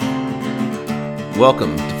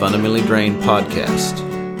Welcome to Fundamentally Drained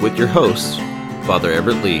Podcast with your hosts, Father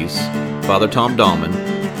Everett Lees, Father Tom Dahlman,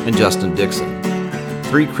 and Justin Dixon.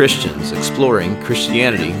 Three Christians exploring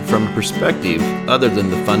Christianity from a perspective other than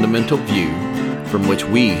the fundamental view from which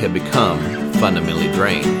we have become fundamentally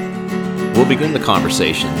drained. We'll begin the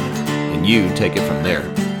conversation, and you take it from there.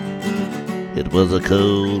 It was a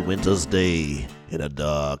cold winter's day in a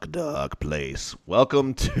dark, dark place.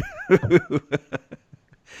 Welcome to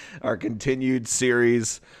our continued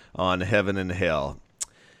series on heaven and hell.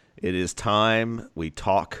 It is time we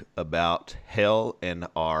talk about hell and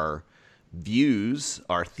our views,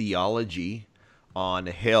 our theology on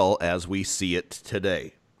hell as we see it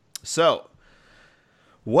today. So,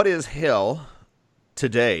 what is hell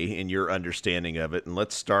today in your understanding of it? And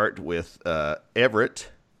let's start with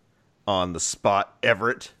Everett on the spot.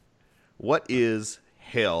 Everett, what is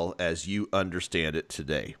hell as you understand it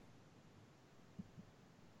today?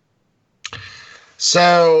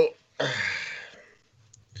 So,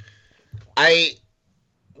 I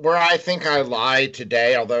think I lie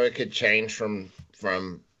today, although it could change from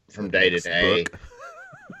day to day,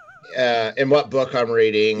 in what book I'm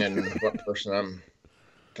reading and what person I'm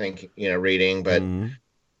reading. But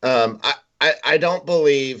I don't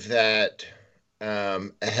believe that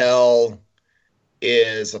hell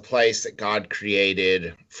is a place that God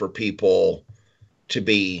created for people to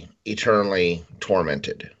be eternally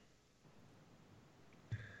tormented.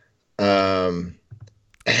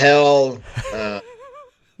 Hell. That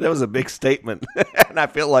was a big statement, and I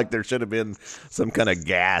feel like there should have been some kind of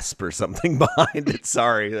gasp or something behind it.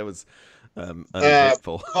 Sorry, that was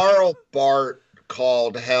uneventful. Karl Barth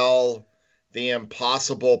called hell the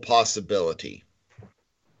impossible possibility.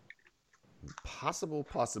 Possible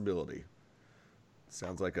possibility.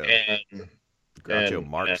 Sounds like a Groucho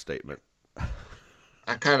Marx statement.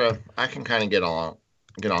 I can kind of get on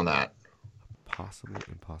that. Possible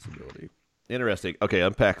impossibility. Interesting. Okay,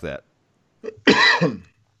 unpack that.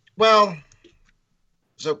 Well,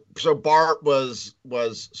 so Barth was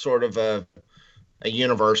sort of a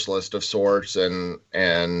universalist of sorts,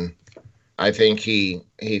 and I think he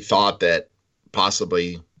thought that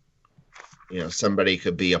possibly somebody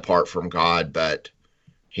could be apart from God, but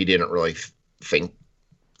he didn't really think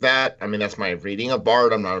that. I mean, that's my reading of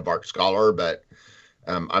Barth. I'm not a Barth scholar, but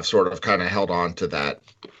I've sort of kind of held on to that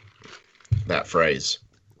phrase.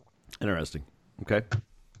 Interesting. Okay.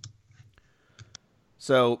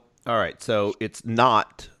 So, all right. So it's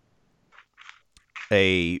not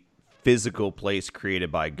a physical place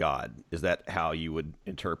created by God. Is that how you would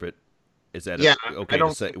interpret? Is that okay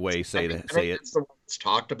to say it? That's the one that's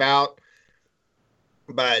talked about.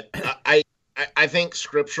 But I think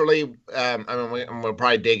scripturally, we'll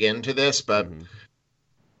probably dig into this, but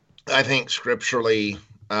I think scripturally,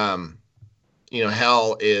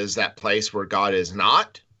 hell is that place where God is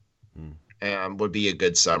not, and would be a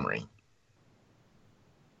good summary.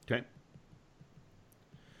 Okay.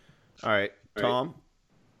 All right, Tom.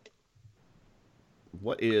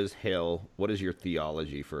 What is hell? What is your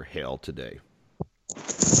theology for hell today?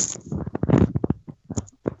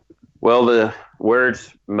 Well, the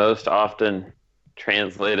words most often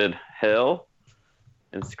translated hell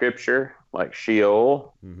in Scripture, like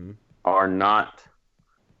Sheol, are not,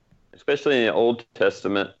 especially in the Old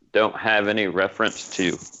Testament, don't have any reference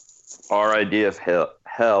to our idea of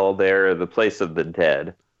hell. They're the place of the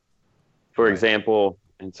dead. For example,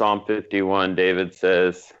 in Psalm 51, David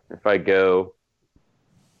says, if I go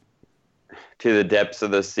to the depths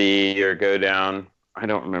of the sea or go down, I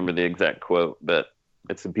don't remember the exact quote, but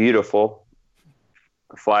it's beautiful.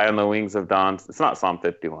 Fly on the wings of dawn. It's not Psalm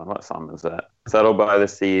 51. What psalm is that? Settle by the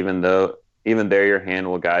sea, even there your hand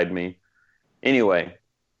will guide me. Anyway,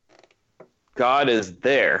 God is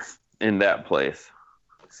there in that place.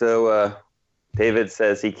 So David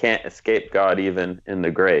says he can't escape God even in the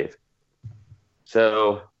grave.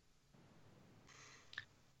 So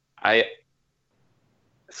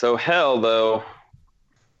hell, though,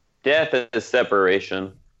 death is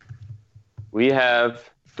separation. We have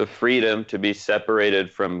the freedom to be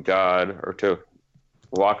separated from God or to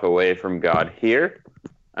walk away from God here.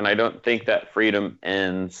 And I don't think that freedom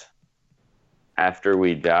ends after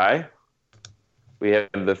we die. We have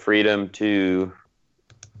the freedom to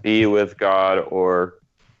be with God or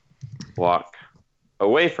walk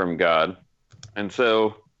away from God. And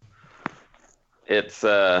so it's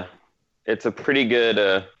a pretty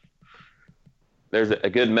good, there's a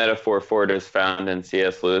good metaphor for it is found in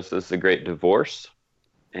C.S. Lewis's The Great Divorce.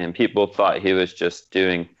 And people thought he was just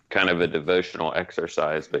doing kind of a devotional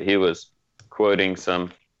exercise, but he was quoting some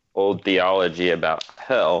old theology about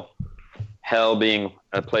hell being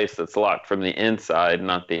a place that's locked from the inside,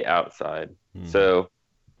 not the outside. So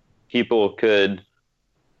people could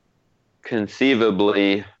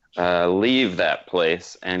conceivably leave that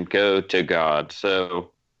place and go to God.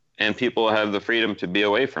 So, and people have the freedom to be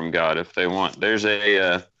away from God if they want. There's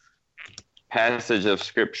a passage of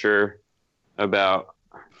scripture about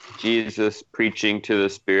Jesus preaching to the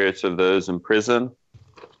spirits of those in prison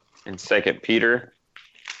in 2 Peter.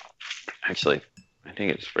 Actually, I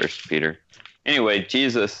think it's 1 Peter. Anyway,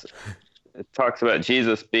 it talks about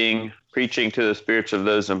Jesus preaching to the spirits of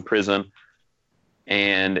those in prison.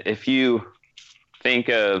 And if you think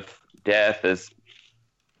of death as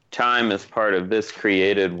time as part of this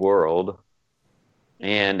created world,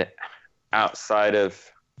 and outside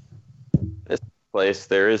of this place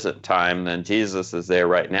there isn't time, then Jesus is there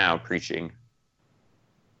right now preaching.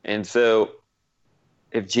 And so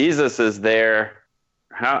if Jesus is there,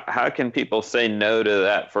 how can people say no to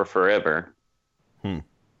that for forever?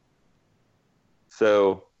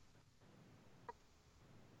 So,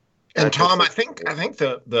 and Tom, I think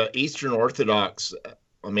the Eastern Orthodox,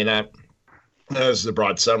 I mean, that is the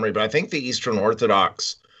broad summary, but I think the Eastern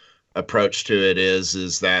Orthodox approach to it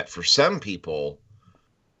is that for some people,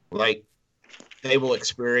 like, they will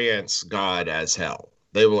experience God as hell.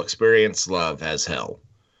 They will experience love as hell.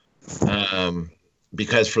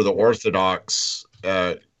 Because for the Orthodox,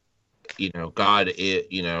 God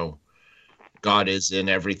is in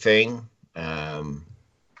everything.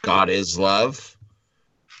 God is love.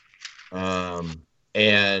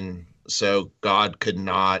 And so God could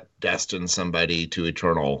not destine somebody to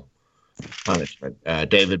eternal punishment.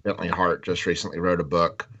 David Bentley Hart just recently wrote a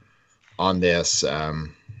book on this. I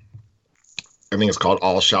think it's called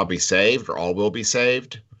All Shall Be Saved, or All Will Be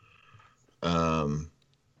Saved.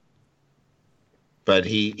 But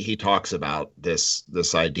he talks about this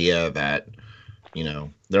idea that,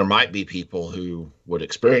 there might be people who would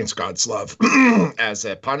experience God's love as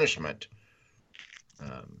a punishment,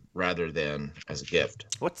 rather than as a gift.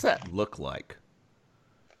 What's that look like?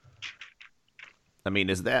 I mean,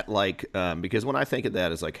 is that like, because when I think of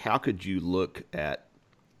that, it's like, how could you look at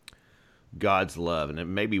God's love?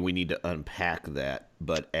 And maybe we need to unpack that,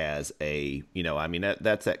 but as a,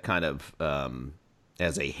 that's that kind of,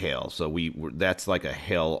 as a hell. So that's like a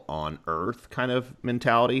hell on earth kind of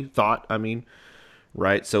thought.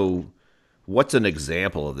 Right. So what's an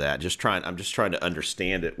example of that? I'm just trying to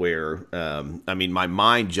understand it where, my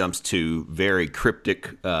mind jumps to very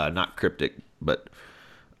cryptic, not cryptic, but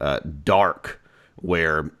dark,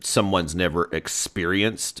 where someone's never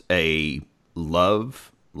experienced a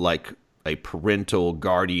love, like a parental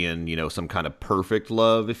guardian, some kind of perfect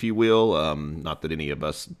love, if you will. Not that any of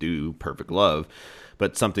us do perfect love,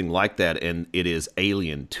 but something like that, and it is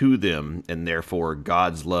alien to them, and therefore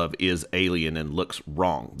God's love is alien and looks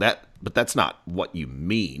wrong. But that's not what you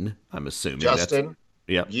mean, I'm assuming. Justin,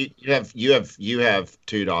 yeah. You have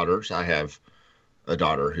two daughters. I have a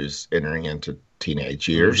daughter who's entering into teenage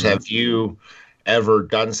years. Mm-hmm. Have you ever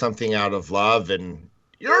done something out of love and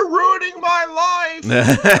you're ruining my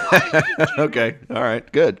life? Okay, all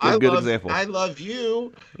right, good example. I love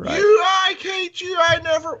you. Right. I hate you. I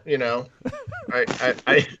never,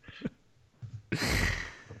 I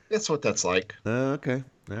that's what that's like. Okay,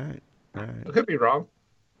 all right. I could be wrong.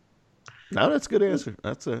 No, that's a good answer.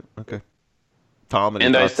 That's it. Okay. Tom,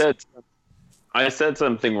 and I said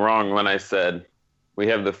something wrong when I said we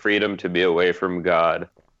have the freedom to be away from God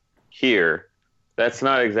here. That's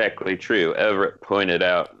not exactly true. Everett pointed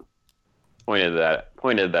that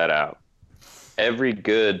out. Every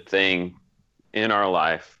good thing in our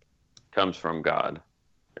life comes from God.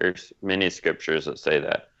 There's many scriptures that say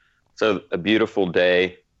that. So a beautiful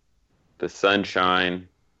day, the sunshine,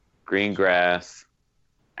 green grass,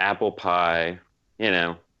 apple pie,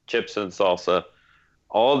 chips and salsa,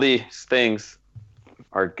 all these things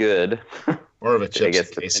are good. More of a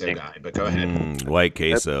chips queso guy, but go ahead. White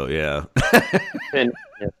queso, yeah. And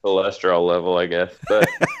cholesterol level, I guess. But,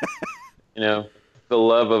 the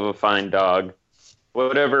love of a fine dog,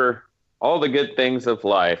 whatever, all the good things of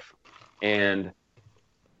life. And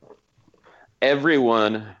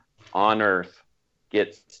everyone on earth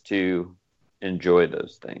gets to enjoy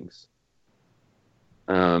those things.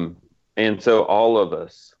 And so all of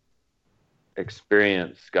us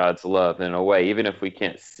experience God's love in a way, even if we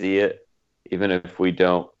can't see it, even if we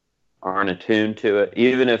aren't attuned to it,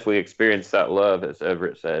 even if we experience that love, as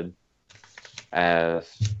Everett said,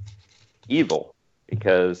 as evil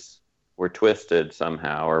because we're twisted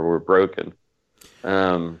somehow or we're broken.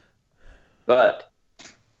 But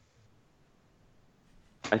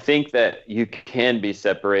I think that you can be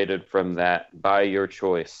separated from that by your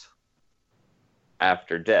choice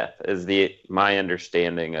after death, is my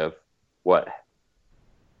understanding of what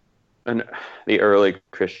the early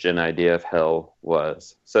Christian idea of hell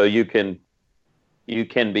was. So you can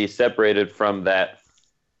be separated from that,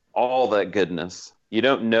 all that goodness. You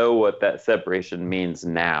don't know what that separation means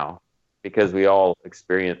now, because we all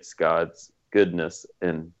experience God's goodness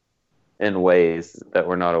in ways that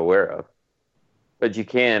we're not aware of. But you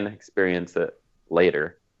can experience it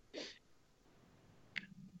later.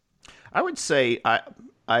 I would say I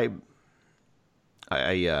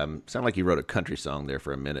sound like you wrote a country song there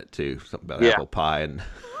for a minute too, something about apple pie and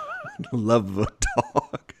love of a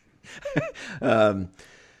dog.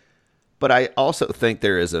 But I also think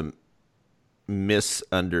there is a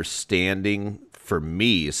misunderstanding for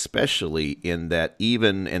me, especially in that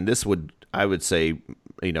and this I would say,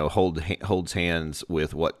 holds hands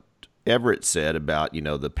with what Everett said about,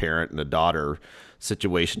 the parent and the daughter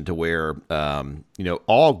situation, to where,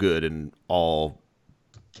 all good and all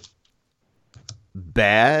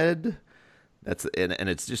bad, and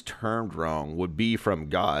it's just termed wrong, would be from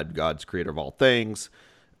God's creator of all things,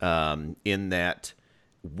 in that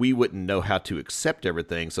we wouldn't know how to accept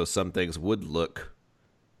everything. So some things would look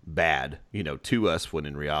bad, to us, when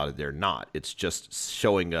in reality they're not. It's just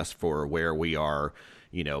showing us for where we are,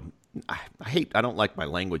 I don't like my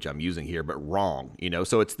language I'm using here, but wrong,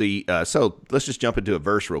 so it's so let's just jump into a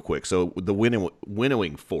verse real quick. So the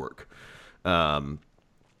winnowing fork.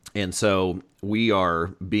 And so we are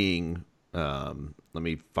being, let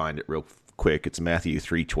me find it real quick. It's Matthew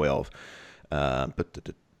 3:12.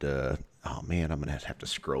 Oh man, I'm going to have to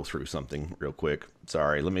scroll through something real quick.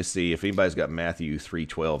 Sorry. Let me see if anybody's got Matthew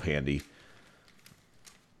 3:12 handy.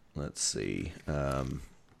 Let's see.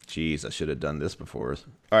 Geez, I should have done this before.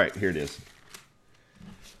 All right, here it is.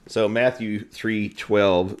 So Matthew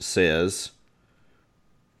 3:12 says,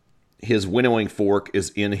 his winnowing fork is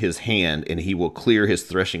in his hand, and he will clear his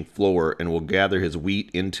threshing floor and will gather his wheat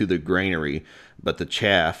into the granary, but the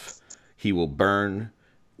chaff he will burn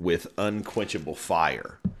with unquenchable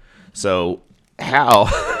fire. So how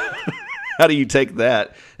do you take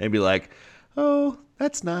that and be like, oh,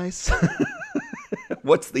 that's nice?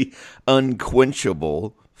 What's the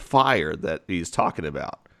unquenchable fire that he's talking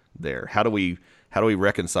about there? How do we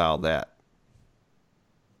reconcile that?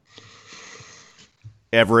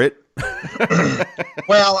 Everett?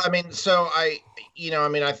 Well, I mean, so I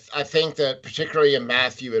think that particularly in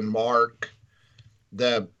Matthew and Mark,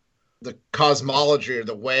 the cosmology, or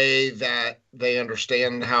the way that they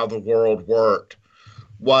understand how the world worked,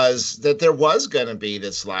 was that there was going to be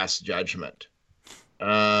this last judgment,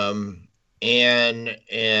 and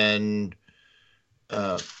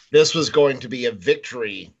this was going to be a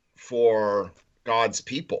victory for God's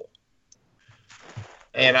people,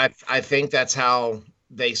 and I think that's how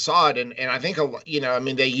they saw it, and I think,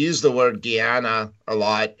 they use the word Gehenna a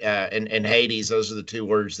lot, and Hades. Those are the two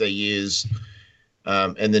words they use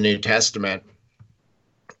in the New Testament,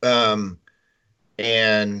 and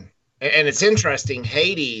it's interesting.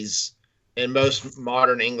 Hades, in most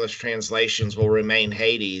modern English translations, will remain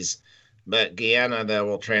Hades, but Gehenna, that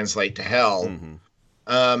will translate to hell. Mm-hmm.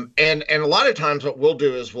 And a lot of times what we'll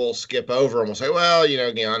do is we'll skip over and we'll say, well,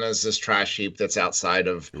 Gehenna is this trash heap that's outside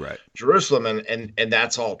of Jerusalem. And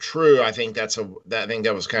that's all true. I think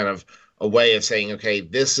that was kind of a way of saying, okay,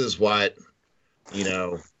 this is what,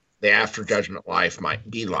 the after judgment life might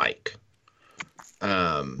be like.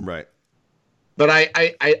 Right. But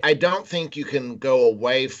I don't think you can go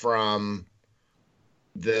away from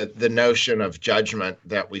the notion of judgment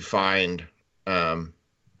that we find,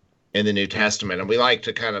 in the New Testament, and we like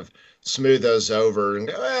to kind of smooth those over and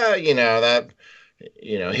go,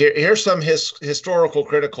 here's some historical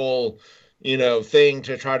critical, thing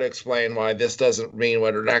to try to explain why this doesn't mean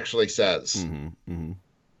what it actually says. Mm-hmm, mm-hmm.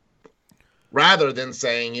 Rather than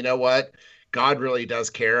saying, you know what, God really does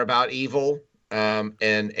care about evil, and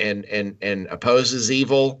opposes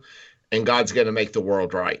evil, and God's going to make the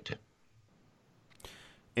world right.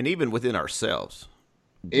 And even within ourselves.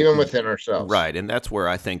 Right. And that's where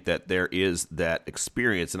I think that there is that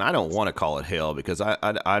experience, and I don't want to call it hell, because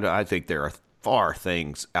I think there are far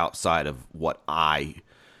things outside of what I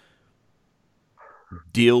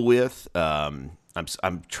deal with. I'm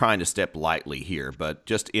trying to step lightly here, but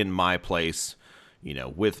just in my place,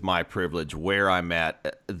 with my privilege, where I'm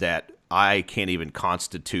at, that I can't even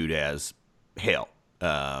constitute as hell.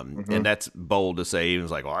 And that's bold to say. Even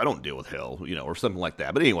like, I don't deal with hell, or something like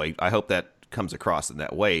that. But anyway, I hope that comes across in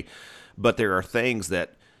that way. But there are things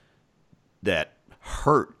that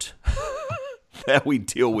hurt that we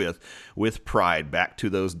deal with pride, back to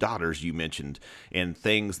those daughters you mentioned, and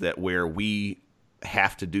things that where we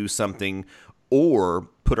have to do something or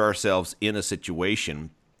put ourselves in a situation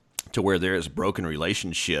to where there is broken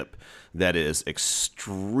relationship that is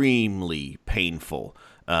extremely painful.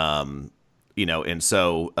 And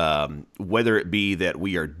so whether it be that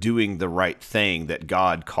we are doing the right thing that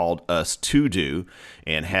God called us to do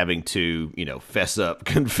and having to, fess up,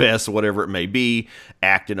 confess, whatever it may be,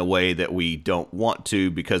 act in a way that we don't want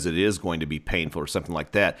to because it is going to be painful or something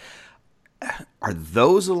like that. Are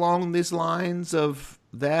those along these lines of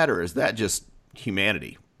that, or is that just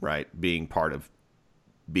humanity, right? Being part of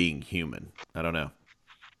being human? I don't know.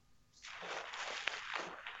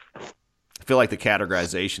 I feel like the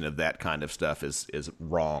categorization of that kind of stuff is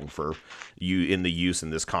wrong for you in the use in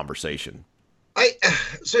this conversation.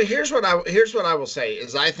 So here's what I will say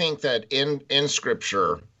is I think that in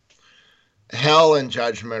Scripture, hell and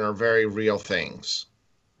judgment are very real things.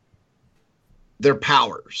 They're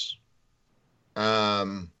powers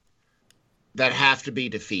that have to be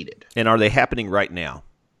defeated. And are they happening right now?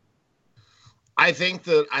 I think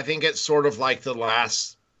it's sort of like the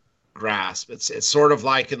last grasp. It's sort of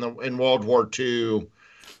like in World War II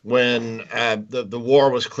when the war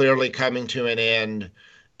was clearly coming to an end,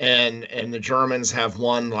 and the Germans have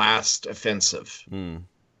one last offensive. And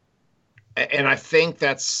I think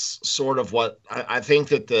that's sort of what I think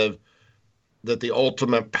that the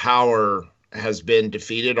ultimate power has been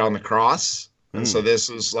defeated on the cross. And so this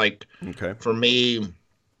is like, for me,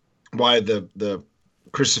 why the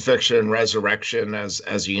crucifixion and resurrection as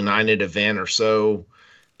a united event are so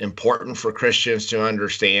important for Christians to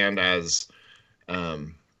understand as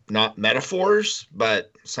not metaphors,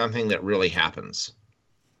 but something that really happens.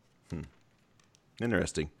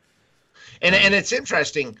 Interesting. And it's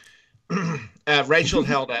interesting. Rachel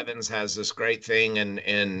Held Evans has this great thing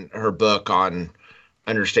in her book on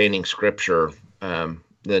understanding Scripture.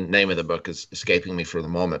 The name of the book is escaping me for the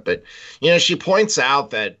moment, but she points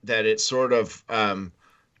out that it's sort of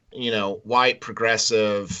white,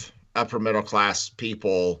 progressive, upper middle class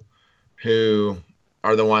people who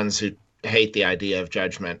are the ones who hate the idea of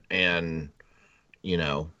judgment and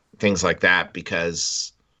things like that,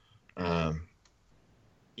 because those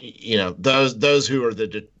who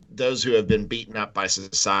have been beaten up by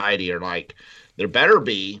society are like, there better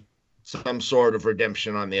be some sort of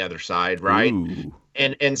redemption on the other side, right? Ooh.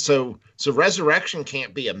 And so resurrection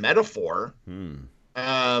can't be a metaphor,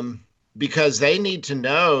 because they need to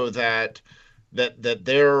know that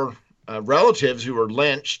their relatives who were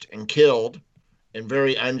lynched and killed in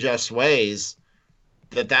very unjust ways,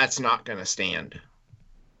 that's not going to stand.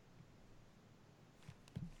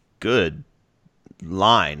 Good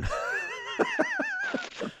line.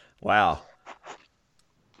 Wow.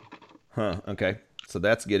 Huh. Okay. So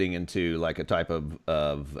that's getting into like a type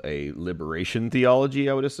of a liberation theology,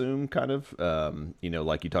 I would assume, kind of,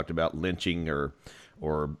 like you talked about lynching or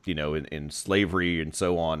in slavery and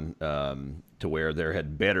so on, to where there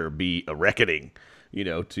had better be a reckoning,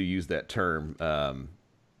 to use that term.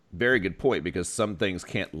 Very good point, because some things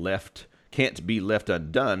can't be left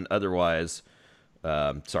undone. Otherwise,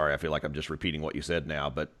 sorry, I feel like I'm just repeating what you said now,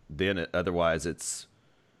 but then otherwise it's,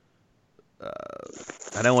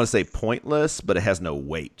 I don't want to say pointless, but it has no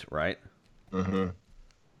weight, right? Mm-hmm.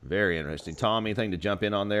 Very interesting. Tom, anything to jump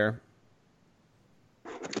in on there?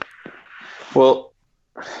 Well,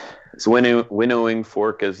 his winnowing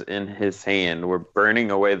fork is in his hand. We're burning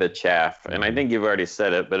away the chaff. And I think you've already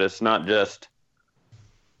said it, but it's not just,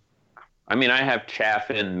 I have chaff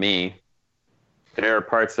in me. There are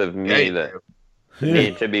parts of me that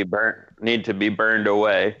need to be burned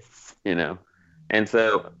away, And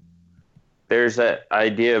so there's that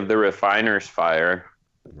idea of the refiner's fire.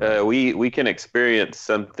 We can experience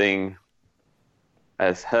something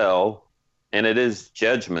as hell, and it is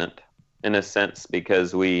judgment in a sense,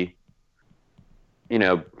 because we,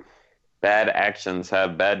 bad actions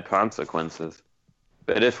have bad consequences.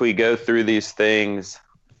 But if we go through these things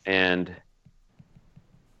and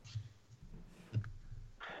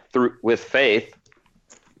with faith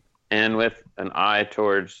and with an eye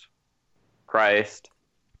towards Christ,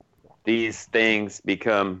 these things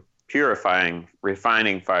become purifying,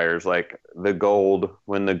 refining fires, like the gold.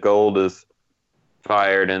 When the gold is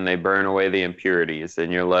fired and they burn away the impurities,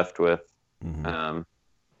 and you're left with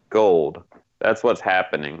gold. That's what's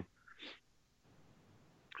happening.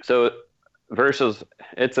 So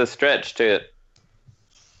it's a stretch to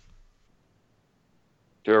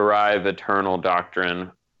arrive eternal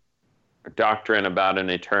doctrine about an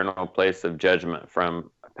eternal place of judgment from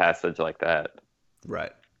a passage like that.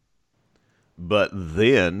 Right. But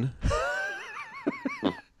then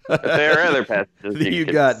but there are other passages. You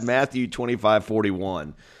got Matthew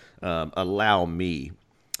 25:41. Allow me.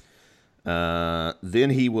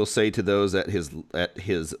 Then he will say to those at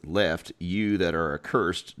his left, "You that are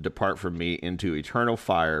accursed, depart from me into eternal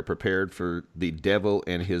fire, prepared for the devil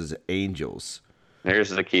and his angels." Here's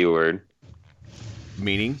the key word.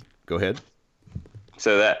 Meaning, go ahead.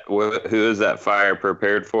 So who is that fire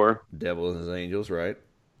prepared for? Devil and his angels, right?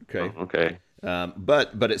 Okay. Oh, okay.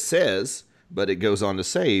 But it says. But it goes on to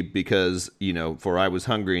say, because, for I was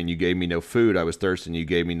hungry and you gave me no food, I was thirsty and you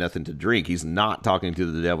gave me nothing to drink. He's not talking to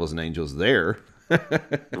the devils and angels there.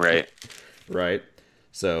 Right. Right.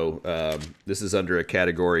 So this is under a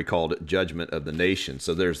category called Judgment of the Nation.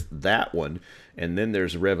 So there's that one. And then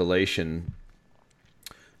there's Revelation.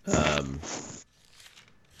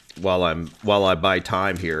 While I buy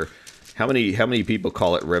time here, how many people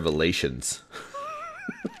call it Revelations?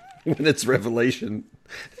 When it's Revelation.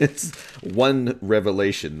 It's one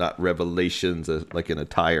revelation, not revelations, like an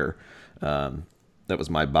attire. That was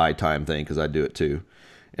my buy time thing because I do it too.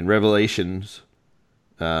 And Revelation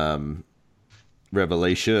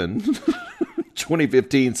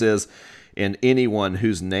 2015 says, "And anyone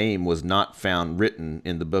whose name was not found written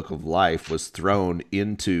in the book of life was thrown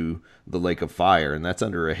into the lake of fire." And that's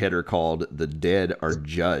under a header called "The Dead Are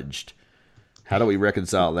Judged." How do we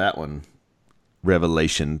reconcile that one,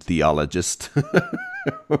 Revelation theologist?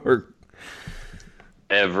 Or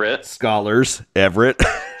Everett scholars, Everett.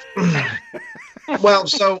 Well,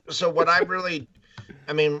 so what I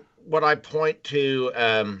point to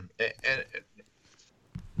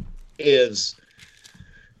is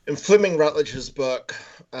in Fleming Rutledge's book,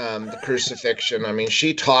 The Crucifixion. I mean,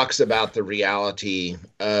 she talks about the reality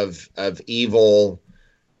of evil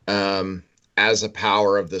as a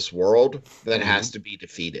power of this world that has to be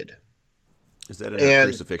defeated. Is that in her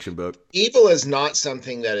crucifixion book? Evil is not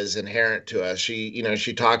something that is inherent to us.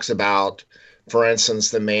 She talks about, for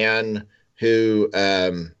instance, the man who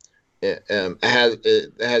has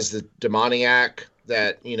the demoniac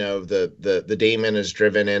that the demon is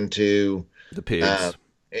driven into the pigs,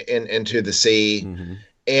 into the sea,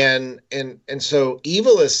 and so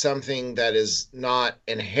evil is something that is not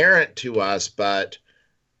inherent to us, but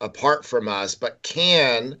apart from us, but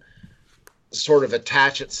can sort of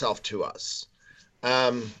attach itself to us.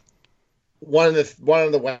 One of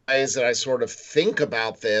the ways that I sort of think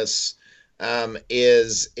about this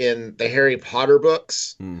is in the Harry Potter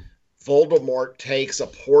books. Voldemort takes a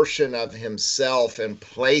portion of himself and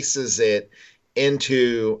places it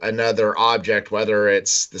into another object, whether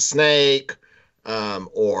it's the snake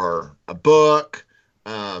or a book.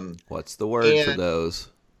 What's the word for those?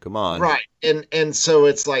 Come on. Right. And so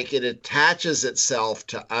it's like it attaches itself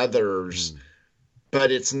to others. But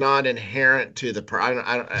it's not inherent to the.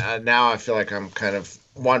 Now I feel like I'm kind of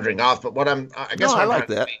wandering off. But I like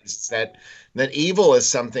that. Is that evil is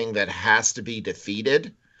something that has to be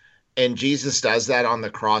defeated, and Jesus does that on the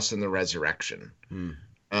cross and the resurrection.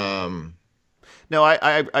 No,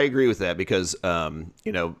 I agree with that because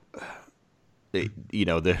there's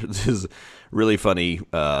this really funny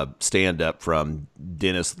stand up from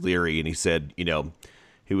Dennis Leary, and he said,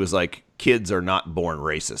 he was like, kids are not born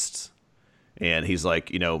racists. And he's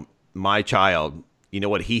like, my child,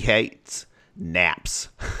 what he hates? Naps.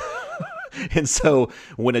 And so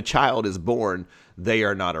when a child is born, they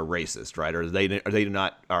are not a racist, right? Or they do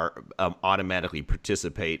not automatically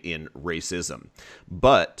participate in racism.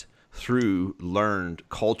 But through learned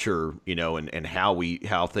culture, and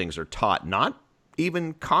how things are taught, not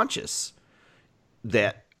even conscious,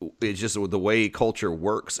 that it's just the way culture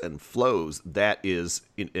works and flows, that is,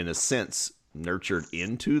 in a sense, nurtured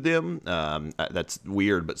into them. That's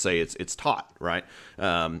weird, but say it's taught, right?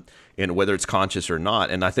 And whether it's conscious or not.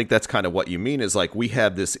 And I think that's kind of what you mean is like we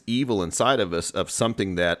have this evil inside of us of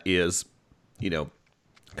something that is,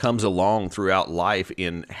 comes along throughout life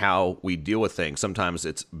in how we deal with things. Sometimes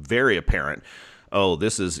it's very apparent. Oh,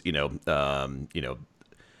 this is, I don't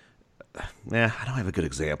have a good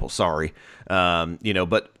example. Sorry.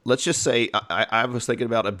 But let's just say I was thinking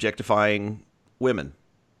about objectifying women.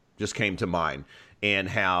 Just came to mind, and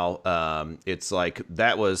how it's like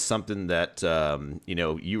that was something that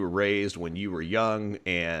you were raised when you were young,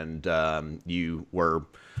 and you were.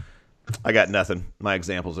 I got nothing. My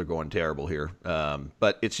examples are going terrible here,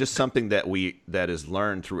 but it's just something that is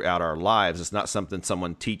learned throughout our lives. It's not something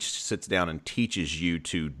someone sits down and teaches you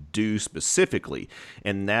to do specifically,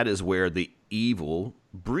 and that is where the evil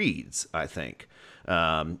breeds, I think.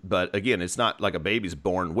 But again, it's not like a baby's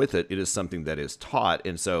born with it. It is something that is taught.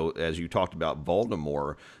 And so as you talked about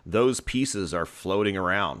Voldemort, those pieces are floating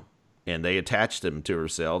around and they attach them to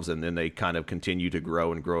ourselves, and then they kind of continue to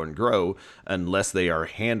grow and grow and grow unless they are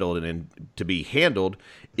handled. And to be handled,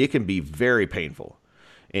 it can be very painful.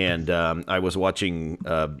 And I was watching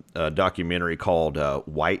a documentary called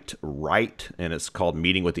White Right, and it's called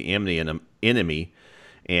Meeting with the Enemy.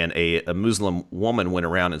 And a Muslim woman went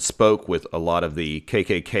around and spoke with a lot of the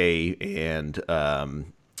KKK and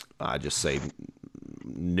I just say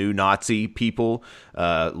new Nazi people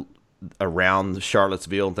around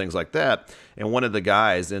Charlottesville and things like that. And one of the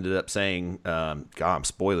guys ended up saying, God, I'm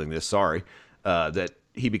spoiling this, sorry, that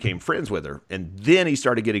he became friends with her. And then he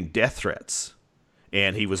started getting death threats.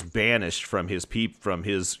 And he was banished from his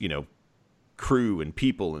crew and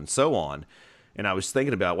people and so on. And I was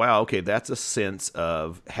thinking about, wow, okay, that's a sense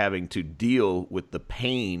of having to deal with the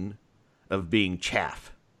pain of being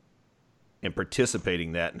chaff and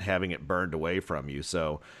participating that and having it burned away from you.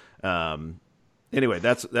 So anyway,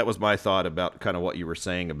 that was my thought about kind of what you were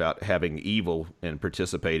saying about having evil and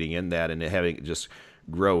participating in that and having it just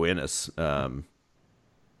grow in us. All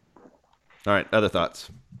right, other thoughts?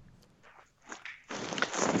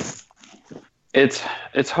 It's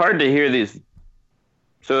hard to hear these.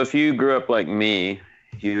 So if you grew up like me,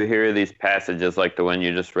 you hear these passages like the one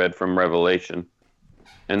you just read from Revelation,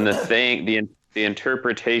 and the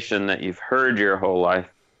interpretation that you've heard your whole life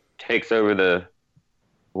takes over the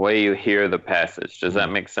way you hear the passage. Does that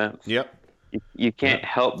make sense? Yep. You can't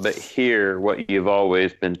help but hear what you've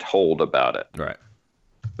always been told about it. Right.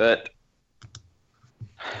 But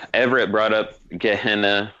Everett brought up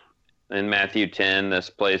Gehenna in Matthew 10, this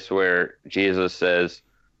place where Jesus says,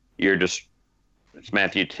 it's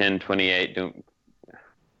Matthew 10:28.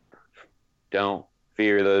 Don't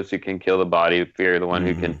fear those who can kill the body. Fear the one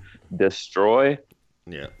who can destroy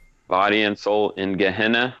body and soul in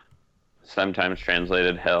Gehenna, sometimes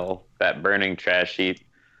translated hell, that burning trash heap.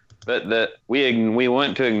 But we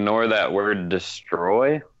want to ignore that word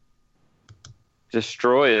destroy.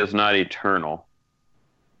 Destroy is not eternal.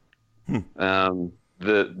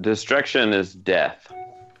 The destruction is death.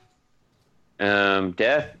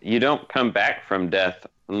 Death, you don't come back from death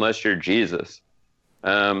unless you're Jesus.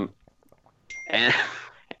 And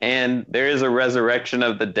there is a resurrection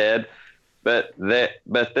of the dead, but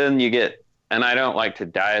then you get, and I don't like to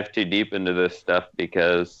dive too deep into this stuff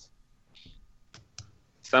because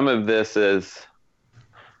some of this is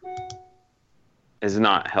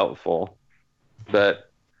not helpful,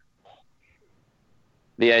 but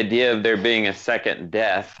the idea of there being a second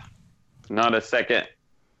death, not a second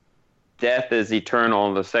death is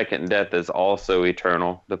eternal. The second death is also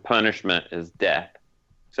eternal. The punishment is death.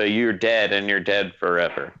 So you're dead and you're dead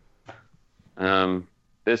forever.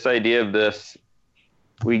 This idea of this,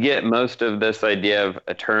 we get most of this idea of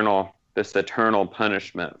eternal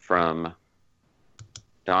punishment from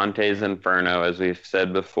Dante's Inferno, as we've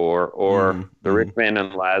said before, or the rich man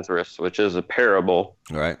and Lazarus, which is a parable.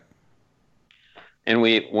 Right. And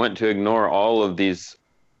we want to ignore all of these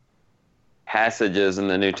passages in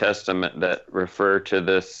the New Testament that refer to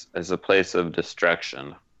this as a place of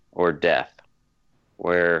destruction or death,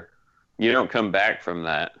 where you don't come back from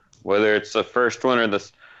that, whether it's the first one or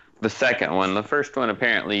the second one. The first one,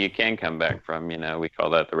 apparently, you can come back from, we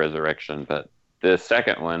call that the resurrection, but the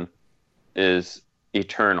second one is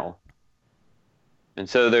eternal. And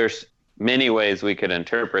so there's many ways we could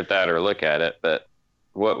interpret that or look at it, but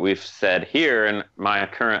what we've said here, and my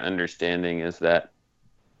current understanding, is that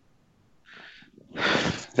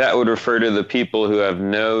would refer to the people who have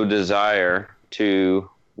no desire to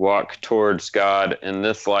walk towards God in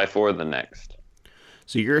this life or the next.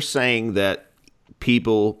 So you're saying that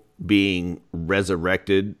people being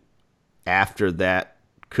resurrected after that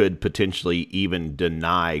could potentially even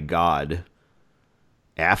deny God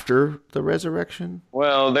after the resurrection?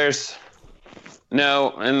 Well,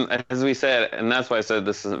 no, and as we said, and that's why I said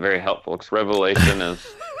this isn't very helpful, because Revelation is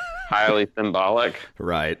highly symbolic.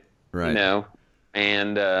 Right.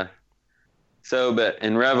 And but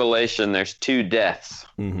in Revelation, there's two deaths.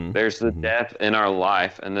 There's the death in our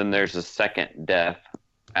life, and then there's a second death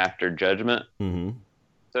after judgment.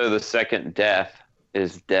 So the second death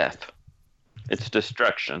is death. It's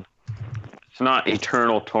destruction. It's not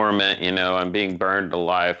eternal torment, I'm being burned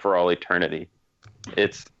alive for all eternity.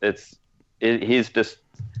 The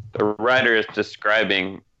writer is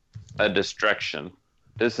describing a destruction.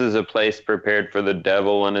 This is a place prepared for the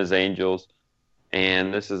devil and his angels.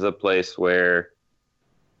 And this is a place where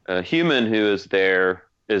a human who is there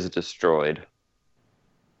is destroyed,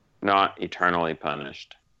 not eternally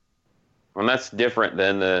punished. And that's different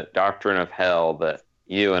than the doctrine of hell that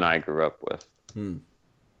you and I grew up with.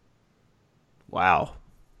 Wow.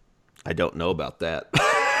 I don't know about that.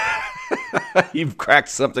 You've cracked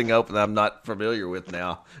something open I'm not familiar with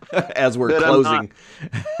now as we're closing.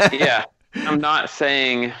 I'm not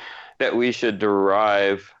saying that we should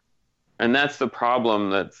derive And that's the problem.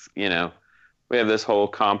 That's, we have this whole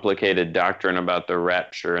complicated doctrine about the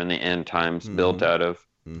rapture and the end times built out of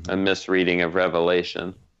a misreading of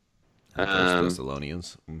Revelation. First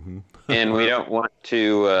Thessalonians. And we don't want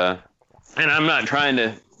to, and I'm not trying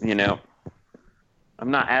to,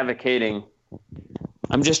 I'm not advocating.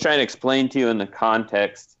 I'm just trying to explain to you in the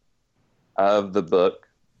context of the book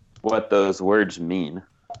what those words mean.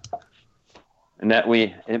 And that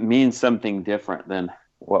it means something different than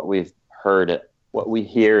what we've what we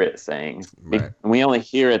hear it saying. Right. And we only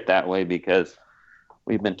hear it that way because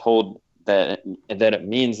we've been told that it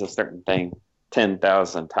means a certain thing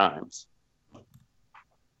 10,000 times.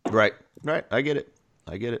 Right. I get it.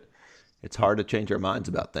 It's hard to change our minds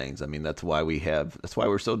about things. I mean, that's why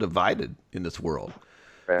we're so divided in this world.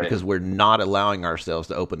 Right. Because we're not allowing ourselves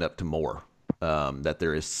to open up to more, that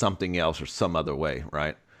there is something else or some other way,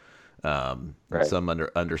 right? Some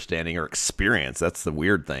understanding or experience. That's the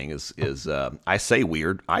weird thing is I say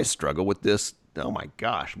weird. I struggle with this. Oh my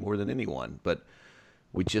gosh, more than anyone, but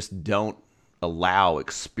we just don't allow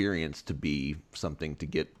experience to be something to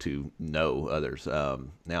get to know others.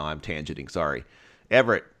 Now I'm tangenting. Sorry,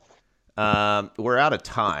 Everett. We're out of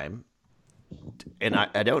time, and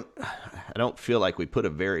I don't feel like we put a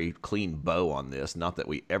very clean bow on this. Not that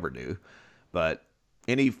we ever do, but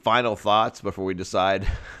any final thoughts before we decide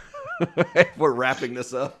if we're wrapping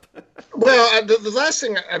this up? Well, the last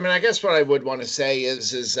thing, I guess what I would want to say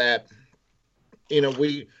is that,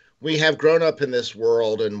 we have grown up in this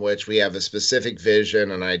world in which we have a specific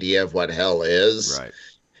vision, an idea of what hell is. Right.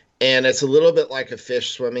 And it's a little bit like a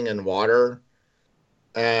fish swimming in water.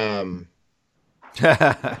 Yeah.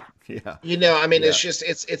 It's just,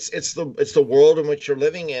 it's the world in which you're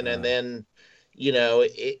living in. And then,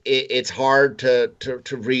 it's hard to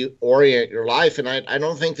reorient your life. And I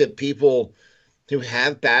don't think that people who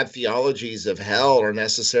have bad theologies of hell are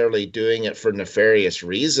necessarily doing it for nefarious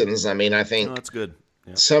reasons. I mean, I think that's good.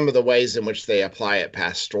 Yeah. Some of the ways in which they apply it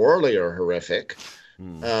pastorally are horrific.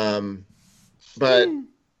 But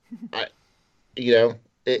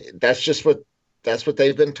that's what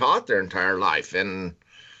they've been taught their entire life. And,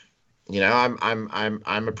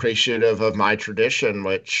 I'm appreciative of my tradition,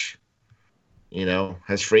 which,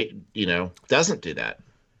 has doesn't do that.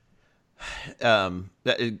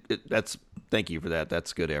 That's thank you for that.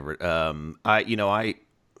 That's good, Everett. I'm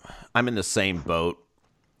in the same boat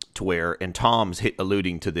to where, and Tom's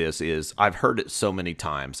alluding to this, is I've heard it so many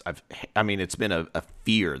times. It's been a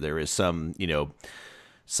fear. There is some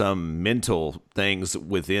mental things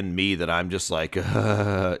within me that I'm just like,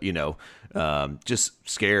 just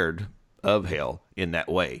scared of hell in that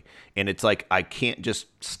way. And it's like, I can't just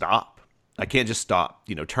stop,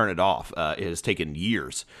 turn it off. It has taken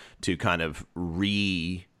years to kind of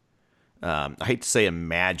I hate to say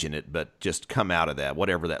imagine it, but just come out of that,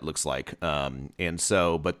 whatever that looks like. But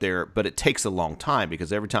it takes a long time,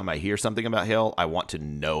 because every time I hear something about hell, I want to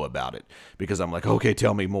know about it, because I'm like, okay,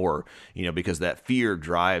 tell me more, because that fear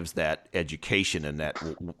drives that education, and that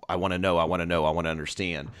I want to know, I want to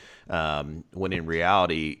understand. When in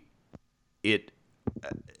reality, it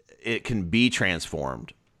can be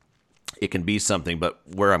transformed. It can be something, but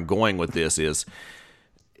where I'm going with this is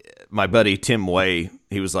my buddy Tim Way,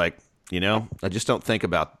 he was like, I just don't think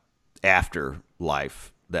about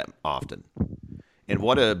afterlife that often. And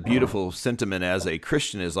what a beautiful sentiment as a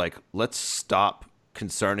Christian is, like, let's stop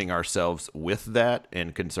concerning ourselves with that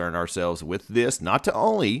and concern ourselves with this. Not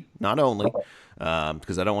only,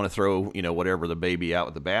 because I don't want to throw, whatever the baby out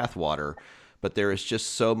with the bathwater, but there is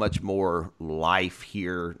just so much more life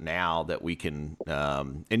here now that we can,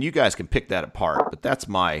 and you guys can pick that apart, but that's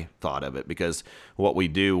my thought of it, because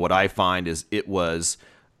what I find is it was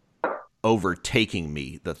overtaking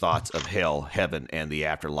me, the thoughts of hell, heaven, and the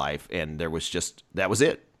afterlife. And that was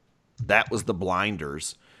it. That was the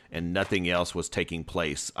blinders, and nothing else was taking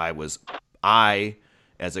place. I,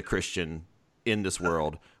 as a Christian in this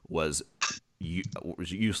world, was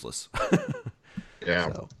useless.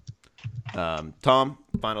 Yeah. So, Tom,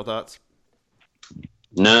 final thoughts?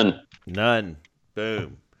 None.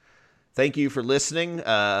 Boom. Thank you for listening.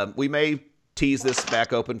 We may tease this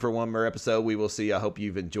back open for one more episode. We will see. I hope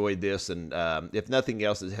you've enjoyed this, and if nothing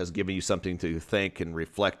else, it has given you something to think and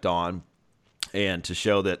reflect on, and to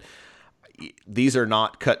show that these are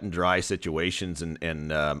not cut and dry situations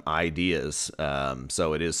and ideas.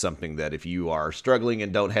 So it is something that if you are struggling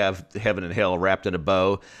and don't have heaven and hell wrapped in a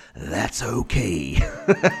bow, that's okay.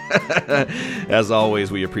 As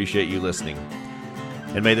always, we appreciate you listening,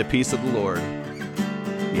 and may the peace of the Lord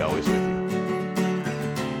be always with you.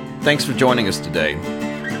 Thanks for joining us today.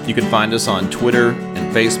 You can find us on Twitter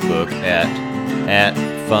and Facebook at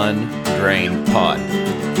FunDrainPod.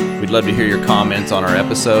 We'd love to hear your comments on our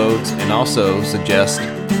episodes and also suggest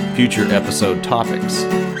future episode topics.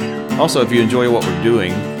 Also, if you enjoy what we're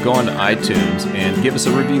doing, go on to iTunes and give us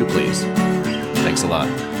a review, please. Thanks a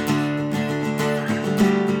lot.